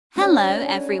Hello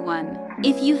everyone.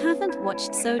 If you haven't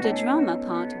watched Soda Drama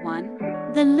Part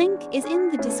 1, the link is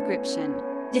in the description.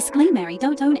 Disclaimer: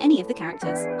 don't own any of the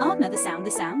characters. Art the sound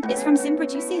is from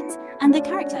𝒍𝒊𝒂-𝒏 and the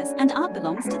characters and art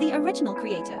belongs to the original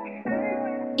creator.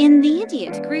 In the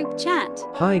idiot group chat.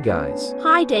 Hi guys.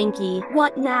 Hi Denki,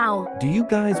 what now? Do you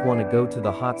guys want to go to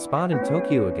the hot spot in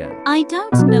Tokyo again? I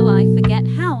don't know, I forget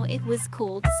how it was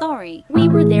called, sorry. We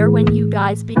were there when you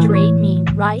guys betrayed me,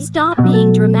 right? Stop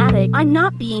being dramatic. I'm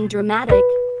not being dramatic.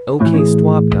 Okay,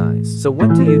 stop guys. So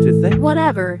what do you two think?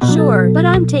 Whatever, sure, but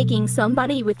I'm taking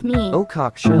somebody with me. Oh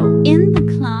cockshell. In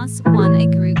the class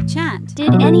 1A group chat.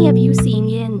 Did any of you see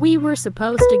Yin? We were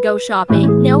supposed to go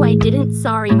shopping. No, I didn't.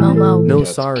 Sorry, Momo. No,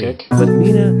 sorry. But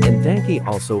Mina and Denki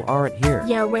also aren't here.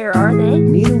 Yeah, where are they?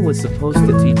 Mina was supposed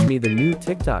to teach me the new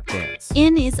TikTok dance.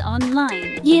 In is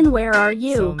online. Yin, where are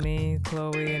you? So me,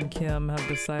 Chloe, and Kim have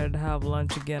decided to have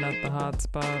lunch again at the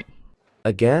hotspot.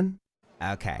 Again?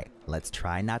 Okay, let's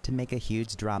try not to make a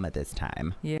huge drama this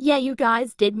time. Yeah, you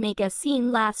guys did make a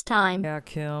scene last time. Yeah,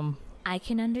 Kim. I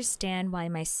can understand why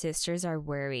my sisters are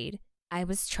worried. I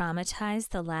was traumatized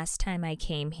the last time I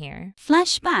came here.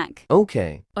 Flashback.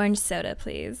 Okay. Orange soda,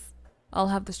 please. I'll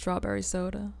have the strawberry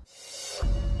soda.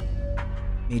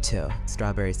 Me too.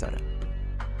 Strawberry soda.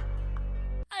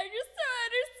 I just don't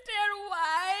understand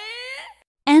why.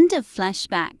 End of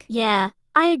flashback. Yeah,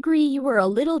 I agree you were a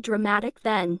little dramatic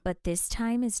then. But this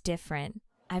time is different.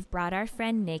 I've brought our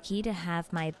friend Nikki to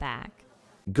have my back.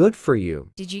 Good for you.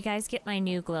 Did you guys get my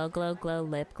new Glow Glow Glow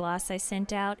lip gloss I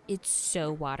sent out? It's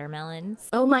so watermelons.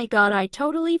 Oh my god, I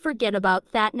totally forget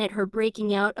about that and her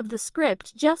breaking out of the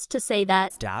script just to say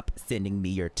that. Stop sending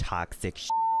me your toxic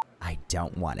I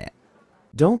don't want it.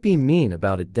 Don't be mean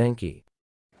about it, Denki.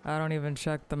 I don't even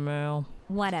check the mail.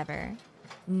 Whatever.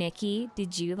 Nikki,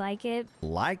 did you like it?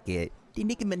 Like it? The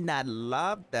Nicki Minaj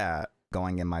love that.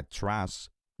 Going in my trash.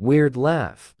 Weird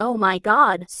laugh. Oh my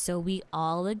god. So we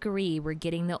all agree we're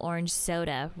getting the orange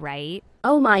soda, right?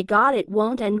 Oh my god, it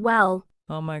won't end well.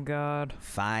 Oh my god.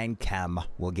 Fine, Kim.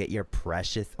 We'll get your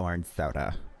precious orange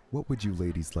soda. What would you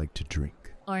ladies like to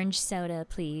drink? Orange soda,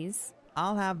 please.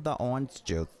 I'll have the orange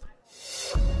juice.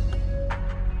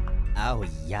 Oh,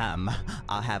 yum.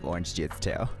 I'll have orange juice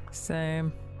too.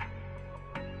 Same.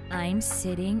 I'm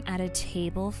sitting at a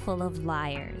table full of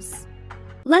liars.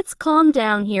 Let's calm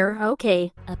down here,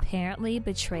 okay? Apparently,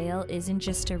 betrayal isn't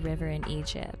just a river in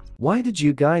Egypt. Why did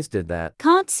you guys did that?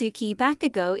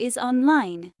 𝒍𝒊𝒂-𝒏 is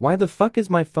online. Why the fuck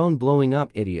is my phone blowing up,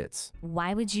 idiots?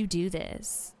 Why would you do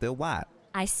this? The what?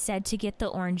 I said to get the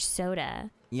orange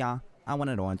soda. Yeah, I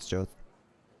wanted orange juice.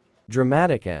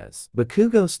 Dramatic as.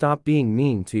 Bakugo, stop being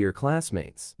mean to your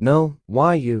classmates. No,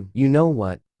 why you know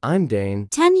what? I'm Dane.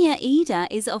 Tanya Ida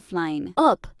is offline.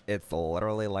 Up. It's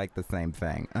literally like the same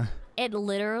thing. It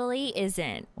literally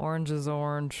isn't. Orange is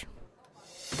orange.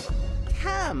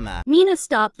 Kim! Mina,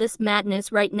 stop this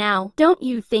madness right now. Don't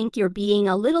you think you're being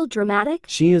a little dramatic?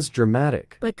 She is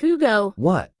dramatic. Bakugo.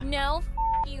 What? No,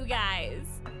 you guys.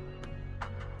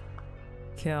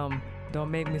 Kim,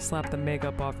 don't make me slap the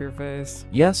makeup off your face.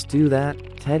 Yes, do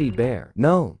that, teddy bear.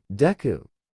 No, Deku.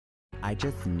 I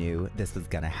just knew this was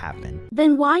gonna happen.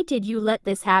 Then why did you let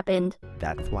this happen?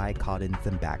 That's why I called in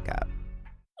some backup.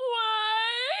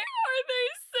 Why are they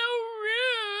so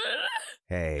rude?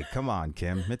 Hey, come on,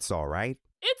 Kim. It's all right.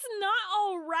 It's not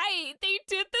all right. They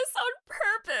did this on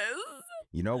purpose.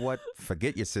 You know what?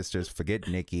 Forget your sisters, forget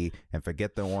Nikki, and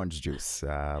forget the orange juice.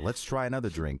 Let's try another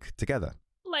drink together.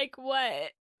 Like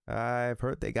what? I've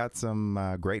heard they got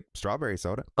some great strawberry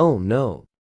soda. Oh no.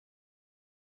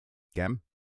 Kim?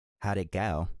 How'd it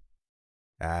go?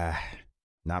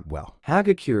 Not well.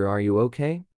 Hagakure, are you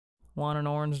okay? Want an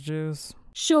orange juice?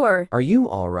 Sure. Are you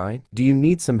alright? Do you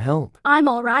need some help? I'm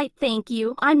alright, thank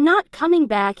you. I'm not coming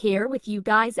back here with you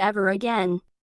guys ever again.